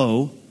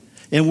grow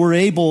and we're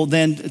able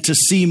then to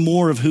see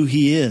more of who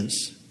He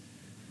is.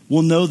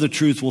 We'll know the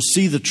truth. We'll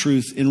see the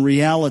truth in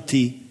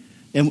reality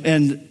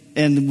and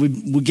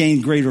we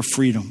gain greater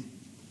freedom.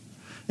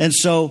 And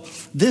so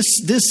this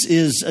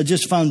is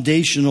just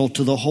foundational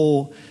to the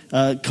whole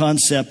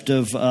concept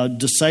of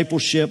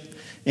discipleship,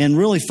 and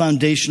really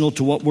foundational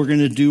to what we're going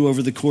to do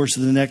over the course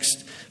of the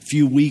next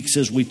few weeks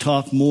as we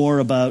talk more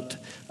about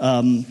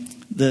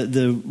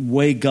the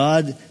way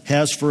God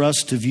has for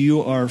us to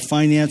view our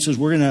finances.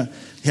 We're going to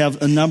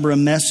have a number of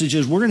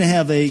messages. We're going to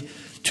have a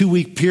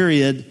 2-week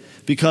period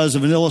because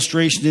of an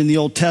illustration in the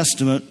Old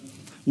Testament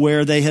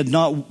where they had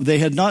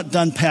not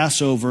done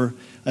Passover.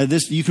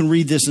 You can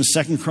read this in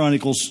 2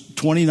 Chronicles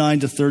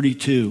 29 to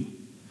 32.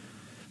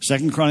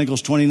 2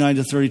 Chronicles 29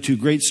 to 32.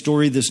 Great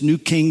story. This new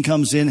king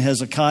comes in,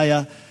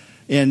 Hezekiah,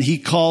 and he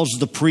calls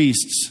the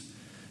priests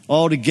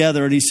all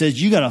together. And he says,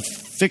 you got to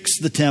fix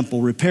the temple,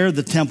 repair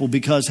the temple,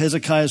 because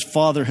Hezekiah's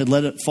father had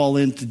let it fall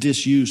into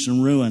disuse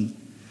and ruin.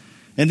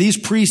 And these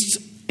priests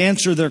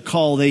answer their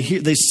call. They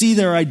see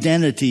their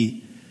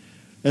identity.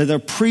 They're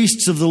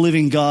priests of the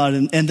living God.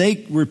 And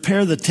they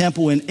repair the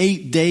temple in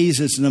 8 days.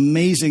 It's an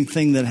amazing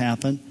thing that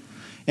happened.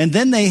 And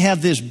then they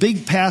have this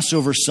big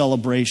Passover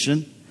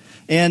celebration.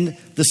 And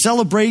the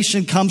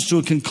celebration comes to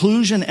a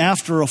conclusion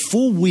after a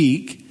full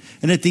week.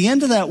 And at the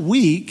end of that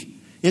week,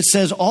 it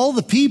says all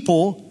the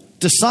people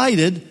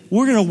decided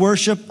we're going to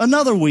worship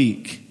another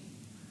week.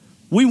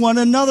 We want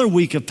another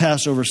week of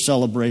Passover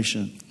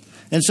celebration.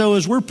 And so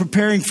as we're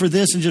preparing for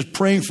this and just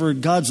praying for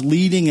God's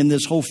leading in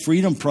this whole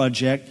freedom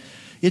project,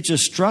 it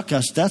just struck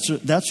us.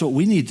 That's what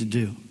we need to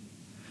do.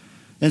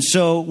 And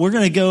so we're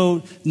going to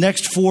go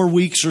next 4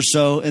 weeks or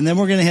so, and then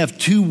we're going to have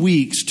 2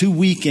 weeks, 2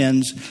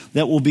 weekends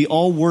that will be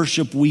all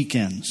worship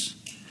weekends.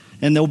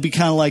 And they'll be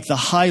kind of like the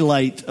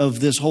highlight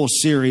of this whole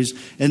series.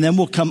 And then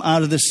we'll come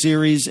out of this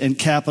series and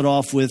cap it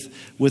off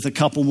with a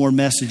couple more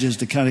messages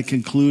to kind of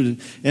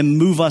conclude and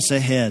move us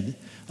ahead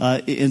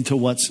into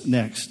what's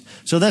next.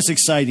 So that's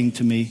exciting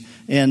to me,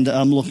 and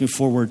I'm looking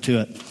forward to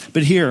it.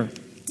 But here,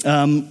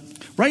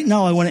 right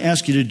now I want to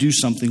ask you to do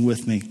something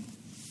with me.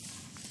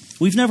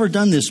 We've never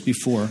done this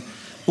before,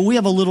 but we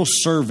have a little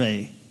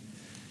survey.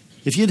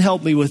 If you'd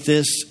help me with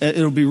this,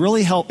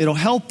 it'll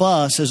help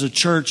us as a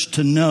church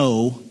to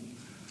know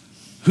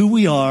who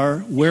we are,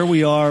 where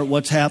we are,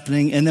 what's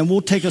happening, and then we'll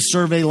take a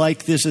survey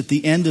like this at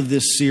the end of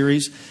this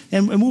series,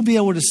 and we'll be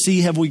able to see,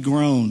 have we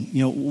grown?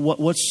 You know,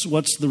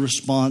 what's the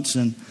response?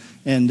 And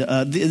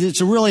it's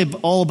really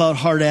all about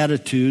heart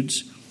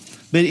attitudes.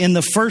 But in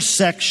the first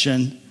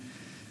section,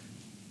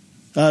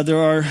 there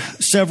are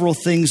several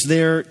things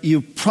there.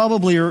 You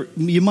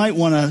might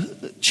want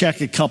to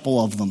check a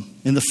couple of them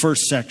in the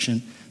first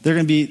section. They're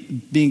going to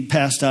be being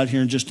passed out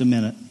here in just a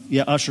minute.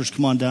 Yeah, ushers,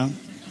 come on down.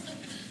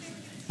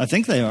 I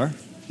think they are.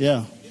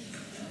 Yeah.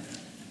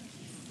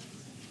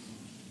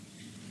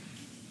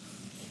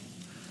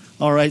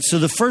 All right, so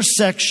the first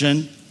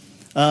section,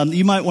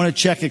 you might want to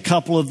check a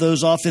couple of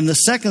those off. In the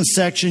second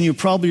section, you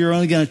probably are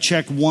only going to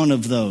check one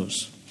of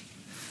those.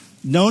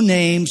 No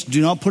names,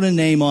 do not put a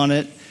name on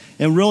it.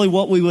 And really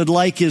what we would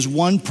like is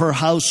one per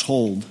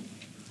household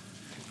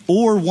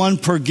or one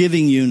per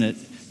giving unit.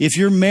 If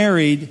you're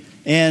married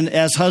and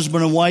as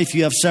husband and wife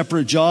you have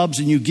separate jobs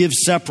and you give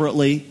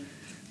separately,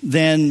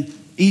 then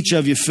each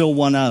of you fill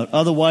one out.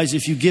 Otherwise,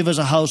 if you give as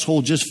a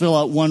household, just fill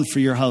out one for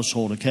your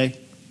household, okay?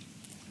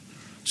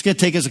 It's going to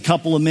take us a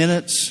couple of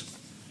minutes.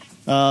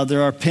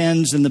 There are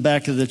pens in the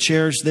back of the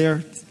chairs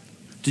there.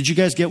 Did you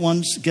guys get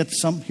ones? Get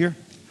some here?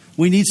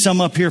 We need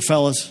some up here,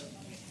 fellas.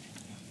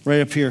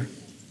 Right up here.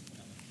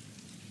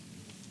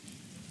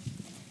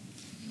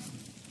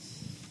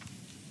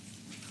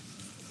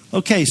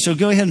 Okay, so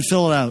go ahead and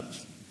fill it out.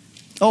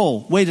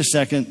 Oh, wait a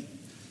second.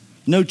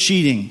 No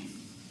cheating.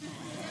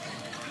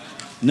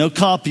 No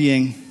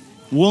copying.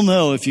 We'll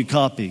know if you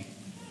copy.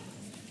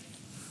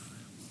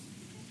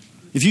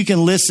 If you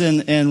can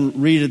listen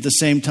and read at the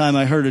same time,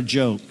 I heard a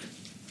joke.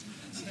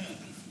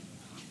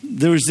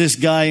 There was this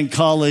guy in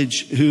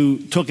college who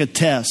took a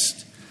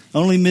test.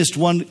 Only missed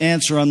one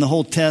answer on the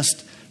whole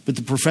test, but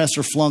the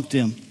professor flunked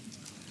him.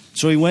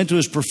 So he went to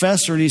his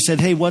professor and he said,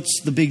 "Hey,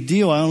 what's the big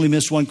deal? I only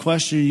missed one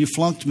question and you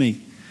flunked me."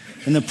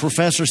 And the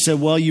professor said,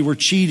 "Well, you were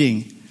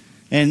cheating."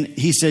 And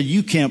he said,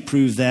 "You can't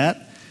prove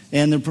that."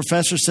 And the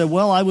professor said,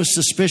 "Well, I was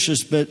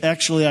suspicious, but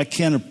actually I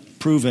can't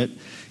prove it."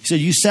 He said,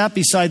 "You sat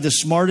beside the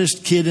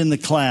smartest kid in the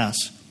class,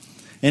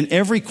 and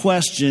every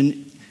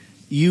question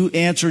you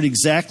answered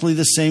exactly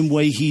the same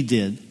way he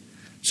did."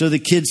 So the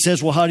kid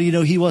says, "Well, how do you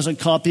know he wasn't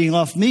copying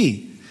off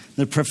me?"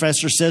 The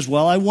professor says,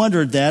 "Well, I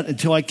wondered that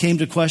until I came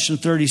to question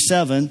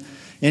 37,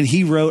 and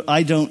he wrote,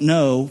 'I don't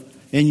know,'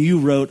 and you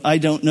wrote, 'I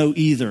don't know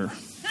either.'"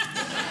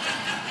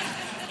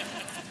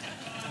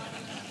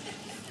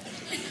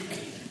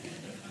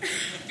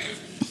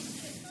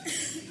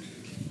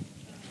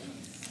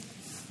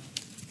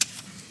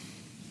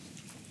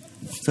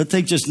 So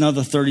take just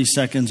another 30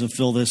 seconds and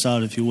fill this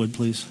out if you would,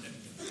 please.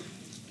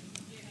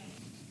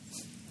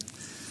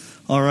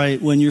 All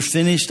right, when you're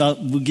finished,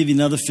 we'll give you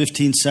another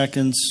 15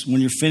 seconds. When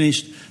you're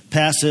finished,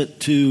 pass it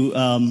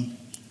to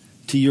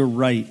your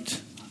right.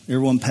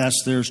 Everyone pass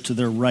theirs to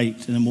their right,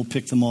 and then we'll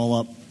pick them all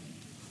up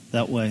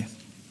that way.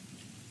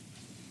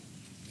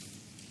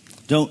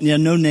 No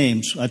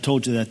names. I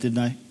told you that, didn't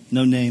I?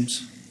 No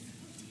names.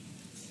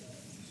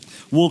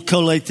 We'll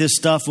collate this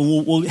stuff,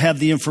 and we'll have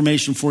the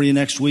information for you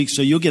next week,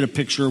 so you'll get a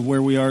picture of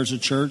where we are as a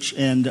church.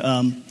 And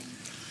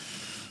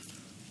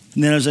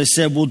then, as I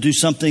said, we'll do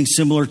something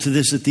similar to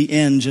this at the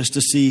end just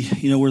to see,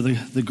 where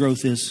the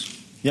growth is.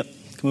 Yep,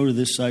 come over to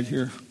this side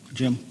here,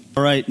 Jim.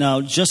 All right,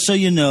 now, just so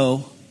you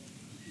know,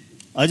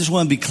 I just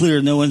want to be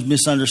clear, no one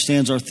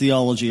misunderstands our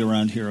theology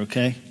around here,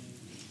 okay?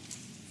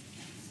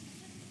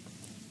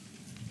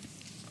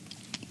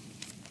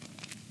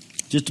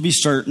 Just to be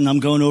certain, I'm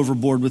going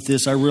overboard with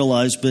this, I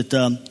realize, but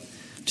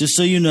just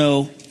so you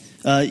know,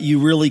 you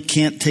really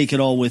can't take it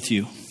all with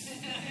you.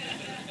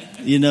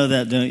 You know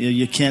that, don't you?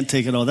 You can't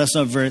take it all. That's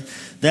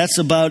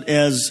about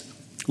as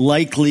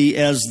likely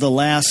as the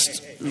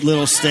last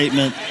little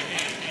statement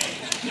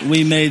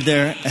we made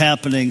there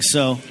happening,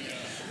 so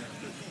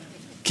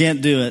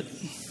can't do it.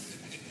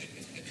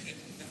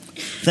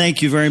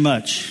 Thank you very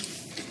much.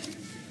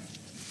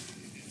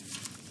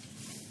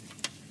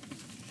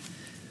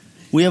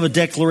 We have a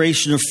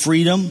declaration of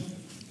freedom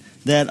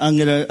that I'm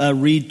going to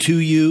read to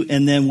you,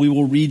 and then we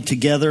will read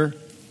together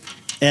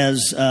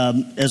as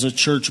a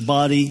church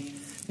body,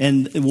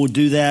 and we'll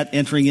do that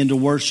entering into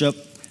worship.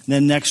 And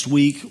then next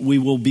week we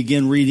will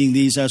begin reading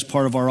these as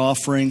part of our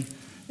offering,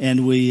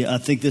 and I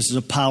think this is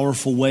a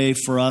powerful way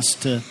for us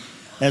to,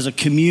 as a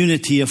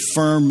community,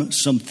 affirm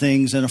some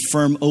things and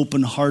affirm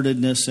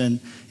open-heartedness, and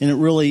it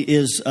really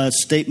is a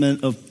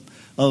statement of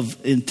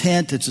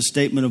intent. It's a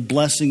statement of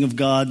blessing of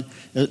God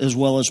as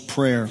well as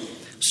prayer.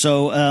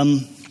 So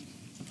I'm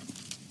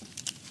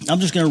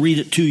just going to read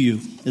it to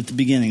you at the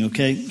beginning,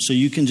 okay? So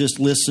you can just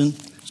listen.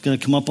 It's going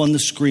to come up on the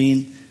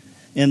screen.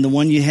 And the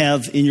one you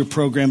have in your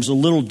program is a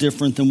little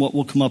different than what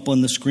will come up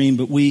on the screen,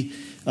 but we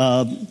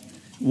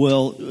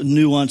will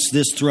nuance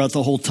this throughout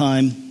the whole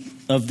time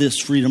of this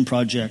Freedom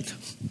Project.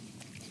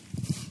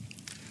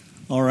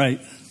 All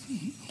right.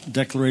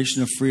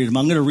 Declaration of Freedom.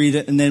 I'm going to read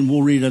it, and then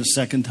we'll read it a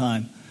second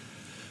time.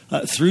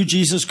 Through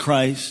Jesus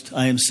Christ,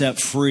 I am set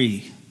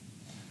free.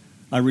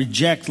 I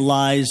reject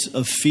lies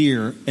of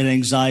fear and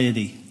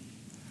anxiety.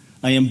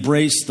 I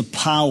embrace the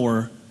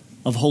power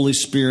of Holy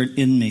Spirit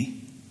in me.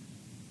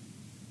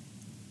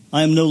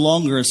 I am no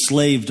longer a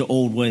slave to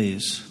old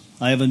ways.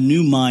 I have a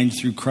new mind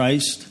through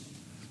Christ.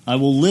 I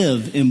will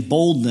live in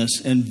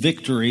boldness and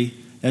victory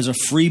as a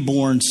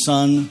freeborn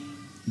son,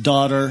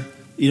 daughter.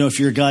 If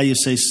you're a guy, you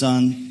say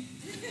son.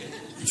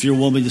 If you're a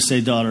woman, you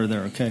say daughter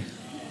there, okay?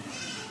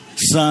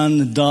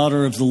 Son,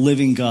 daughter of the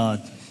living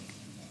God.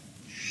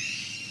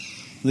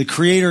 The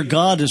Creator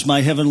God is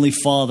my Heavenly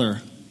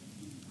Father.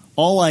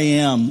 All I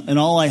am and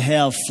all I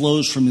have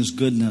flows from His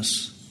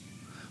goodness.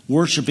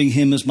 Worshiping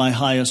Him is my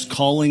highest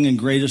calling and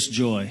greatest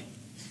joy.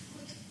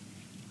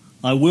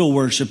 I will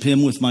worship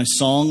Him with my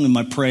song and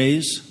my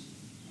praise.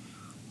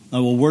 I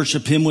will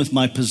worship Him with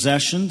my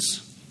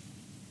possessions.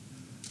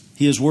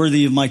 He is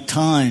worthy of my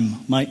time,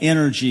 my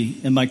energy,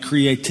 and my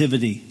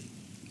creativity.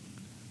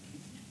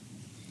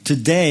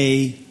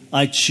 Today,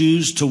 I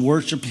choose to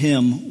worship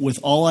Him with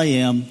all I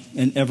am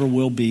and ever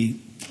will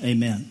be.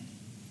 Amen.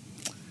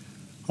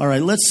 All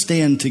right, let's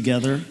stand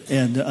together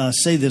and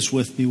say this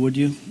with me, would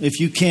you? If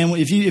you can,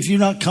 if you're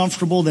not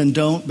comfortable, then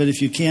don't. But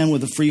if you can,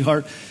 with a free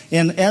heart.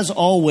 And as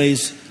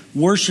always,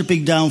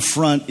 worshiping down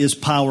front is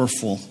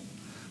powerful.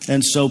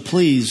 And so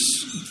please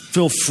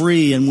feel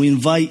free, and we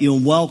invite you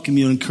and welcome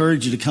you and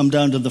encourage you to come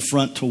down to the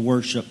front to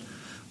worship.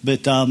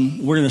 But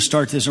we're going to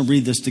start this and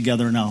read this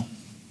together now.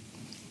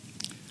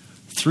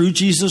 Through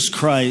Jesus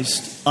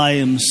Christ, I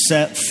am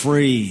set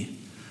free.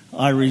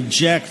 I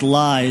reject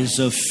lies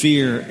of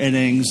fear and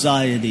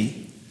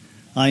anxiety.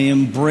 I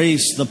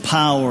embrace the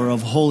power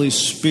of Holy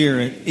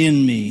Spirit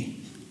in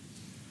me.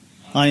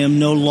 I am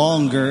no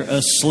longer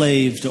a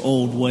slave to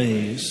old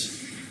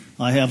ways.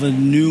 I have a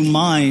new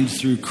mind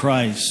through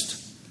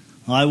Christ.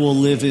 I will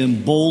live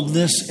in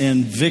boldness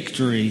and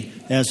victory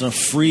as a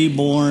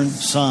freeborn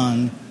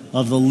son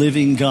of the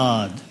living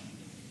God.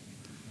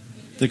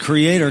 The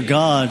Creator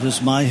God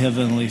is my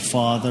Heavenly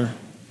Father.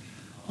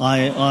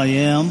 I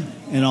am,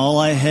 and all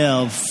I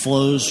have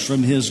flows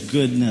from His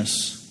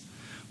goodness.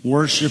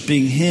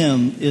 Worshiping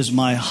Him is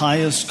my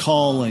highest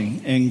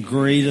calling and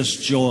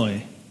greatest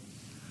joy.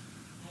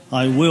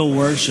 I will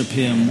worship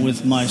Him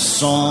with my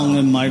song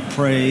and my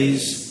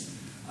praise.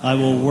 I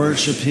will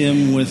worship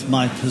Him with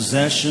my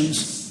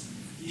possessions.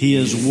 He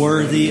is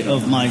worthy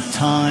of my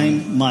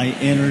time, my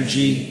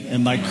energy,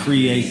 and my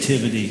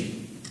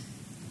creativity.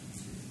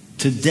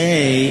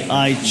 Today,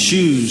 I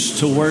choose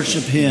to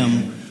worship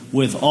Him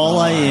with all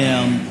I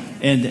am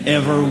and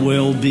ever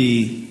will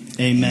be.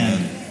 Amen.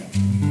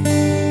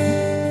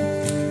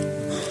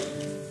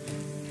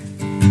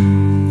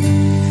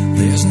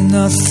 There's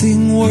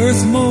nothing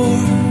worth more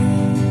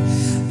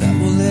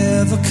that will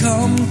ever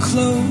come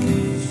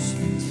close.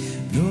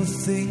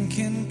 Nothing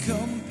can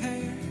compare.